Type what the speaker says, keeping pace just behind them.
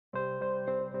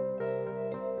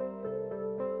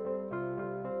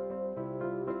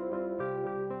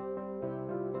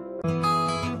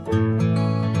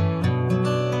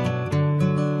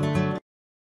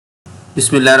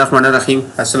बिस्मिल्लाहिर्रहमानिर्रहीम।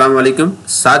 अस्सलाम वालेकुम।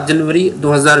 7 जनवरी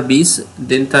 2020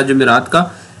 दिन था जुमेरात का।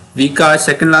 वीक का आज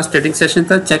सेकंड लास्ट ट्रेडिंग सेशन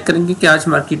था। चेक करेंगे कि आज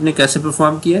मार्केट ने कैसे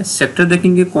परफॉर्म किया है। सेक्टर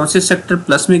देखेंगे कौन से सेक्टर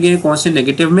प्लस में गए, कौन से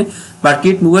नेगेटिव में।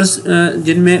 मार्केट मूवर्स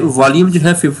जिनमें वॉल्यूम जो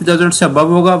है 50,000 से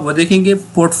अबव होगा वो देखेंगे।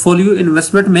 पोर्टफोलियो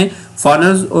इन्वेस्टमेंट में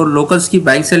फॉरेनर्स और लोकल्स की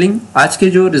बाइंग सेलिंग, आज के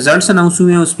जो रिजल्ट्स अनाउंस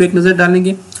हुए हैं उस पर एक नज़र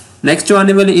डालेंगे। नेक्स्ट जो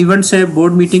आने वाले इवेंट्स हैं,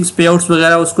 बोर्ड मीटिंग्स, पे आउट्स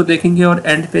वगैरह, उसको देखेंगे और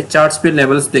एंड पे चार्ट्स पे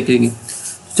लेवल्स देखेंगे।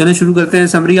 चलिए शुरू करते हैं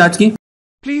समरी आज की।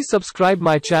 Please subscribe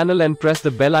my channel and press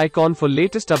the bell icon for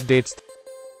latest updates.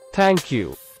 Thank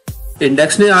you.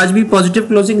 Index ने आज भी पॉजिटिव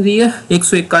क्लोजिंग दी है।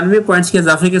 191 पॉइंट्स के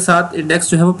इजाफे के साथ इंडेक्स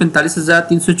जो है वो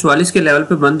 45,344 के लेवल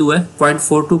पे बंद हुआ है।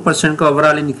 0.42% का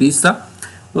ओवरऑल इंक्रीज था।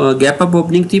 गैप अप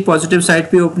ओपनिंग थी, पॉजिटिव साइड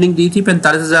पे ओपनिंग दी थी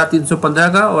 45,315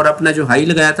 का, और अपना जो हाई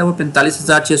लगाया था वो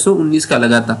 45,619 का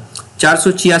लगा था।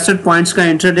 466 पॉइंट्स का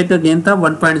इंट्राडे का गेन था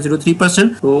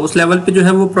 1.03%। तो उस लेवल पे जो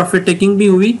है वो प्रॉफिट टेकिंग भी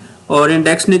हुई और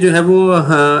इंडेक्स ने जो है वो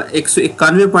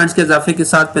 191 पॉइंट्स के इजाफे के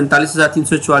साथ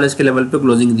 45,344 के लेवल पे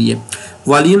क्लोजिंग दी है।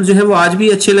 वॉल्यूम जो है वो आज भी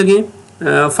अच्छे लगे।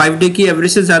 5 डे की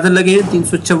एवरेज से ज्यादा लगे हैं।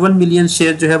 354 मिलियन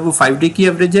शेयर जो है वो 5 डे की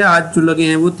एवरेज है। आज जो लगे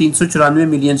हैं वो 394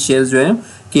 मिलियन शेयर जो है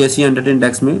KSE 100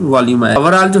 इंडेक्स में वॉल्यूम आया।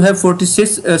 ओवरऑल जो है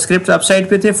 46 स्क्रिप्ट अपसाइड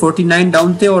पे थे, 49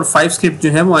 डाउन थे और 5 स्क्रिप्ट जो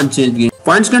है वो अनचेंज गए।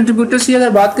 पॉइंट्स कंट्रीब्यूटर्स की अगर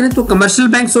बात करें तो कमर्शियल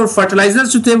बैंक्स और फर्टिलाइजर्स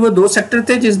जो थे वो दो सेक्टर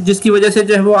थे जिसकी वजह से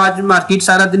जो है वो आज मार्केट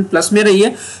सारा दिन प्लस में रही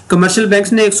है। कमर्शियल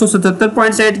बैंक्स ने 177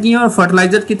 पॉइंट्स ऐड किए और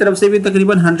फर्टिलाइजर की तरफ से भी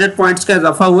तकरीबन 100 पॉइंट्स का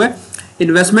इजाफा हुआ है।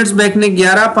 इन्वेस्टमेंट्स बैंक ने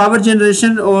 11, पावर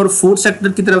जनरेशन और फूड सेक्टर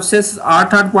की तरफ से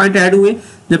 8 पॉइंट ऐड हुए,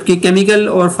 जबकि केमिकल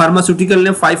और फार्मास्यूटिकल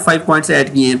ने 5 पॉइंट्स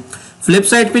ऐड किए हैं। फ्लिप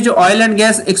साइड पे जो ऑयल एंड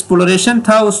गैस एक्सप्लोरेशन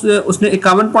था उसने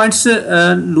 51 पॉइंट्स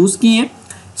लूज किए हैं।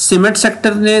 सीमेंट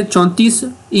सेक्टर ने 34,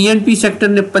 ENP सेक्टर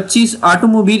ने 25,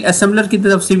 ऑटोमोबाइल असेंबलर की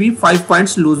तरफ से भी 5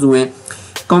 पॉइंट्स लूज हुए हैं।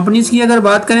 कंपनीज की अगर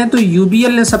बात करें तो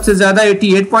UBL ने सबसे ज्यादा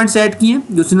 88 पॉइंट्स ऐड किए हैं।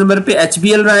 दूसरे नंबर पे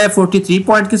HBL रहा है 43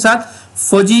 पॉइंट के साथ।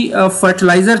 फौजी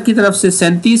फर्टिलाइजर की तरफ से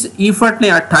 37, ईफर्ट ने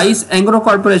 28, एंग्रो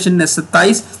कॉर्पोरेशन ने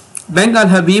 27, बैंक अल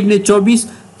हबीब ने 24,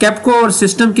 कैपको और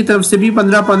सिस्टम की तरफ से भी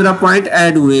 15 पॉइंट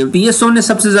ऐड हुए। PSO ने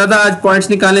सबसे ज्यादा आज पॉइंट्स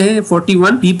निकाले हैं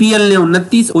 41, PPL ने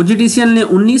 29, OGTCL ने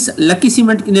 19, लकी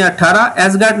सीमेंट ने 18,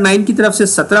 एसगार्ड 9 की तरफ से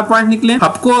 17 पॉइंट निकले।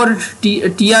 हपको और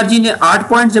TRG ने 8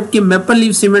 पॉइंट, जबकि मेपल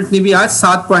लीफ सीमेंट ने भी आज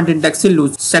 7 पॉइंट इंडेक्स से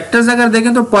लूज। सेक्टर्स अगर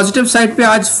देखें तो पॉजिटिव साइड पे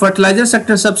आज फर्टिलाइजर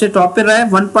सेक्टर सबसे टॉप पे रहा है।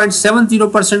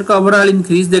 1.70% का ओवरऑल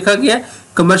इंक्रीज देखा गया है।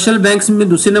 कमर्शियल बैंक्स में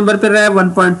दूसरे नंबर पर रहा है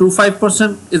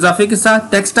 1.25% इजाफे के साथ।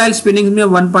 टेक्सटाइल स्पिनिंग में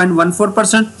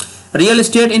 1.14%, रियल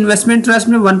एस्टेट इन्वेस्टमेंट ट्रस्ट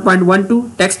में 1.12%,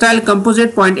 textile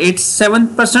composite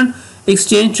 0.87%,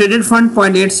 exchange traded fund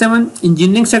 0.87%,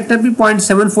 engineering sector भी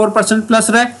 0.74% प्लस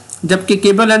रहा है, जबकि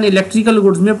केबल एंड इलेक्ट्रिकल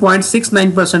गुड्स में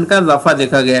 0.69% का इजाफा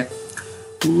देखा गया है।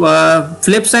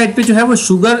 फ्लिप साइड पे जो है वो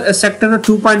शुगर सेक्टर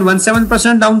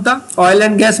 2.17% डाउन था। Oil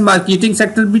and gas marketing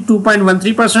sector भी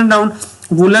 2.13% down.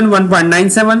 Woollen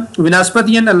 1.97,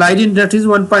 विनास्पति and allied industries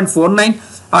 1.49,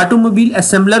 automobile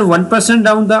assembler 1%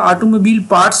 down था। ऑटोमोबाइल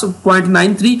पार्ट्स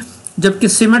 0.93, जबकि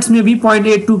सीमेंट्स में भी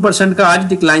 0.82% का आज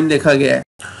डिक्लाइन देखा गया है।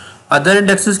 अदर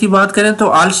इंडेक्सेस की बात करें तो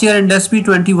ऑल शेयर इंडेक्स भी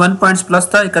 21 पॉइंट्स प्लस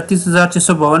था,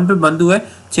 31,652 पे बंद हुआ है।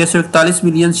 641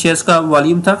 मिलियन शेयर्स का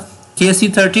वॉल्यूम था। KSE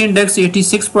 30 इंडेक्स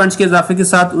 86 पॉइंट्स के इजाफे के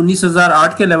साथ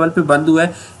 19,008 के लेवल पे बंद हुआ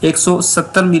है।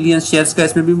 170 मिलियन शेयर्स का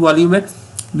इसमें भी वॉल्यूम है।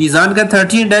 मीजान का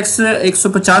 30 इंडेक्स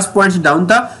 150 पॉइंट्स डाउन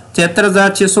था,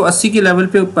 73,680 के लेवल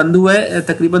पे बंद हुआ है।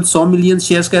 तकरीबन 100 मिलियन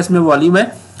शेयर्स का इसमें वॉल्यूम है।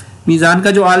 मीजान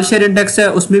का जो ऑल शेयर इंडेक्स है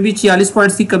उसमें भी 46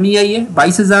 पॉइंट्स की कमी आई है।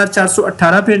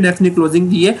 22,418 पे इंडेक्स ने क्लोजिंग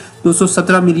दी है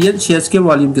 217 मिलियन शेयर्स के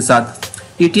वॉल्यूम के साथ।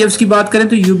 ETFs की बात करें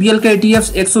तो UBL का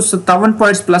ETF 157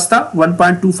 पॉइंट्स प्लस था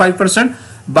 1.25%।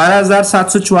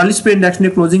 12,744 पे इंडेक्स ने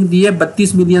क्लोजिंग दी है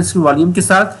 32 मिलियन के वॉल्यूम के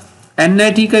साथ।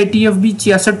 NIT का ETF भी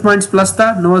 66 पॉइंट्स प्लस था,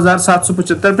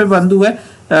 9,775 पे बंद हुआ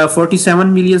है। 47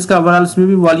 मिलियन का ओवरऑल इसमें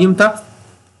भी वॉल्यूम था।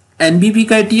 NBP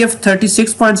का ETF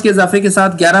 36 पॉइंट्स के इजाफे के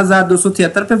साथ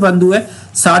 11,273 पे बंद हुआ है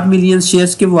 60 मिलियन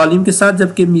शेयर्स के वॉल्यूम के साथ,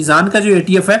 जबकि मीजान का जो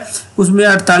ETF है उसमें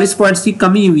 48 पॉइंट्स की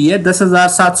कमी हुई है।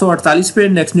 10,748 पे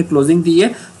इंडेक्स ने क्लोजिंग दी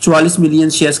है। 44 मिलियन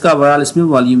शेयर्स का ओवरऑल इसमें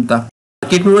वॉल्यूम था।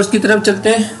 मार्केट मूवर्स की तरफ चलते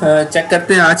हैं, चेक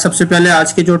करते हैं आज सबसे पहले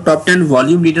आज के जो टॉप 10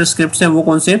 वॉल्यूम लीडर स्क्रिप्ट्स हैं वो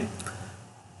कौन से।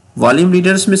 वॉल्यूम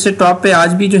लीडर्स में से टॉप पे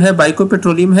आज भी जो है बाइको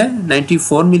पेट्रोलियम है,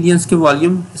 94 मिलियंस के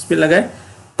वॉल्यूम इस पे लगा है।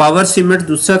 पावर सीमेंट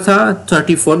दूसरा था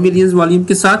 34 मिलियंस वॉल्यूम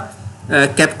के साथ।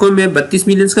 कैपको में 32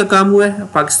 मिलियंस का काम हुआ है।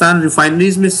 पाकिस्तान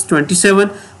रिफाइनरीज में 27,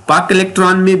 पाक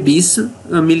इलेक्ट्रॉन में 20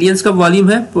 मिलियंस का वॉल्यूम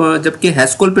है, जबकि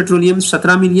Hascol petroleum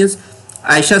 17 millions,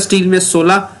 Ayesha steel में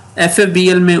 16,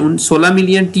 FFBL में 16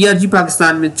 मिलियन, TRG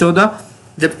पाकिस्तान में 14,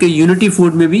 जबकि यूनिटी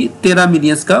फूड में भी 13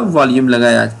 मिलियंस का वॉल्यूम लगा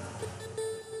है।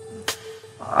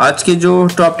 आज के जो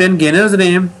टॉप 10 गेनर्स रहे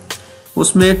हैं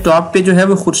उसमें टॉप पे जो है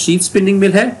वो खुर्शीद स्पिनिंग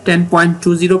मिल है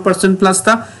 10.20% प्लस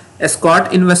था।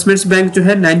 एस्कॉट इन्वेस्टमेंट्स बैंक जो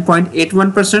है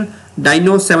 9.81%,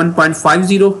 डाइनो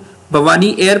 7.50,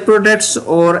 भवानी एयर प्रोडक्ट्स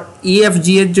और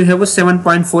EFGH जो है वो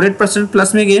 7.48%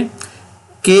 प्लस में गए।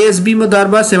 KSB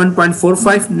मुदारबा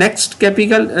 7.45, next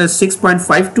capital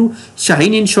 6.52,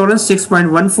 Shaheen insurance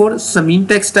 6.14, Sameen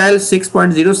textile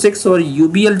 6.06 और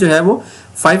UBL जो है वो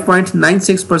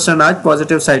 5.96% आज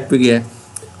पॉजिटिव साइड पे गया है।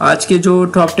 आज के जो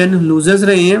टॉप 10 लूजर्स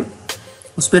रहे हैं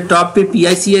उस पर टॉप पे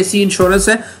PICIC इंश्योरेंस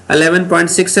है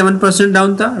 11.67%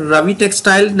 डाउन था, रवि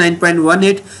टेक्सटाइल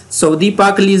 9.18, सऊदी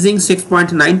पाक लीजिंग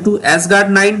 6.92, एसगार्ड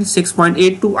 9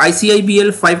 6.82,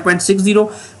 ICIBL 5.60,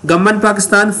 गमन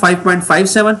पाकिस्तान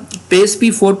 5.57,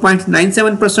 PSP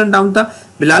 4.97% डाउन था,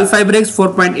 बिलाल फाइब्रेक्स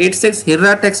 4.86,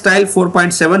 हिर्रा टेक्सटाइल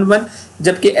 4.71,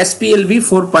 जबकि SPLV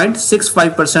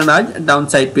 4.65% आज डाउन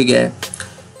साइड पे गया है।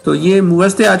 तो ये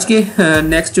मूवर्स थे आज के।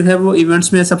 नेक्स्ट जो है वो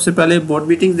इवेंट्स में सबसे पहले बोर्ड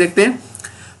मीटिंग देखते हैं।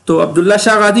 तो अब्दुल्ला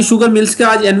शाह गाजी शुगर मिल्स का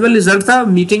आज एनुअल रिजल्ट था,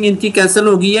 मीटिंग इनकी कैंसिल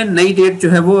हो गई है, नई डेट जो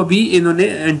है वो अभी इन्होंने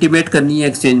इंटीमेट करनी है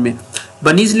एक्सचेंज में।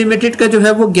 बनीज लिमिटेड का जो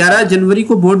है वो 11 जनवरी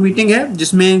को बोर्ड मीटिंग है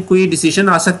जिसमें कोई डिसीजन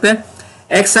आ सकता है।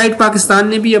 एक्साइड पाकिस्तान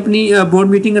ने भी अपनी बोर्ड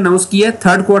मीटिंग अनाउंस की है,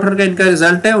 थर्ड क्वार्टर का इनका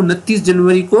रिजल्ट है, 29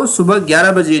 जनवरी को सुबह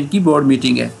 11 बजे इनकी बोर्ड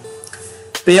मीटिंग है।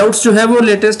 पे आउट्स जो है वो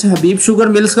लेटेस्ट हबीब शुगर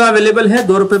मिल्स का अवेलेबल है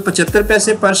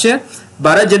 ₹2.75 पर शेयर,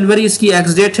 12 जनवरी इसकी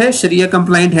एक्स डेट है, शरिया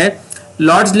कंप्लाइंट है।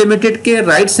 लॉर्ड्स लिमिटेड के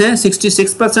राइट्स हैं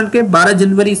 66% के, 12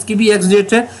 जनवरी इसकी भी एक्स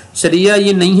डेट है, शरिया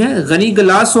ये नहीं है। गनी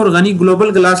ग्लास और गनी ग्लोबल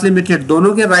ग्लास लिमिटेड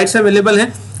दोनों के राइट्स अवेलेबल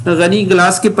हैं, गनी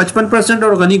ग्लास के 55%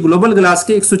 और गनी ग्लोबल ग्लास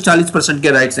के 140%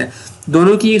 के राइट्स हैं।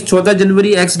 दोनों की 14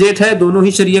 जनवरी एक्स डेट है, दोनों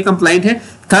ही शरिया कंप्लाइंट है।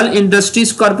 थल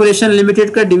इंडस्ट्रीज कॉर्पोरेशन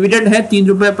लिमिटेड का डिविडेंड है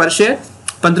 ₹3 पर शेयर,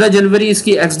 15 जनवरी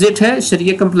इसकी एक्स डेट है,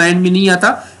 शरिया कंप्लाइंट में नहीं आता।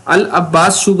 अल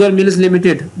अब्बास शुगर मिल्स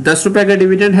लिमिटेड ₹10 का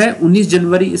डिविडेंड है, 19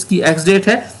 जनवरी इसकी एक्स डेट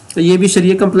है, तो ये भी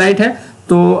शरिया कंप्लाइंट है।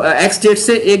 तो एक्स डेट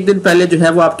से एक दिन पहले जो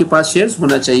है वो आपके पास शेयर्स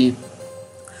होना चाहिए।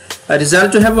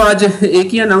 रिजल्ट जो है वो आज एक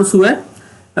ही अनाउंस हुआ है।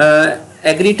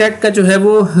 एग्रीटेक का जो है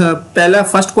वो पहला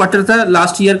फर्स्ट क्वार्टर था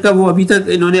लास्ट ईयर का, वो अभी तक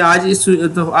इन्होंने आज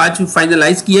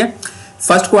फाइनलाइज किया है।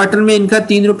 फर्स्ट क्वार्टर में इनका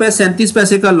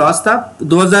 ₹3.37 का लॉस था,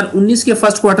 2019 के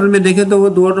फर्स्ट क्वार्टर में देखें तो वो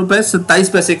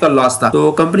 ₹2.27 का लॉस था।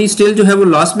 तो कंपनी स्टिल जो है वो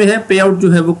लॉस में है, पे आउट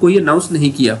जो है वो कोई अनाउंस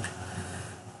नहीं किया।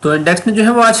 तो इंडेक्स ने जो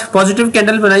है वो आज पॉजिटिव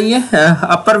कैंडल बनाई है,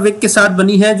 अपर विक के साथ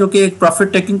बनी है जो कि एक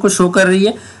प्रॉफिट टेकिंग को शो कर रही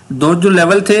है। दो जो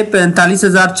लेवल थे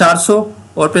 45,400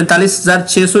 और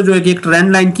 45,600 जो एक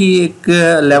ट्रेंड लाइन की एक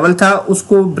लेवल था,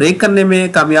 उसको ब्रेक करने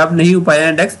में कामयाब नहीं हो पाया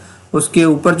इंडेक्स, उसके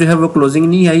ऊपर जो है वो क्लोजिंग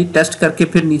नहीं आई, टेस्ट करके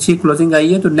फिर नीचे क्लोजिंग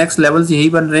आई है। तो नेक्स्ट लेवल्स यही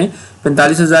बन रहे हैं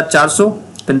 45,400,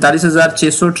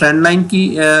 45,600 ट्रेंड लाइन की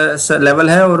लेवल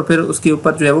है और फिर उसके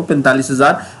ऊपर जो है वो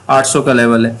 45,800 का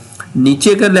लेवल है।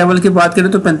 नीचे का लेवल की बात करें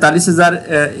तो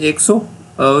 45,100,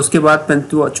 उसके बाद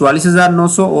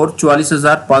 44,900 और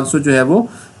 44,500 जो है वो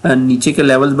नीचे के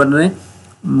लेवल्स बन रहे हैं।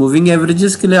 मूविंग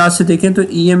एवरेजेस के लिहाज से देखें तो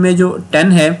EMA जो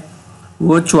 10 है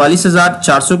वो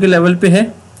 44,400 के लेवल पे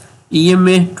है,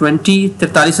 EMA 20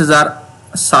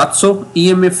 43,700,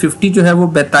 EMA 50 जो है वो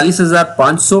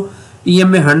 42,500,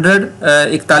 EMA 100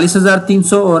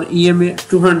 41,300 और EMA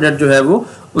 200 जो है वो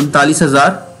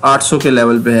 39,800 के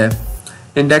लेवल पे है।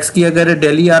 इंडेक्स की अगर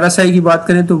डेली RSI की बात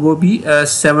करें तो वो भी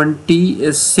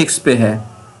 76 पे है।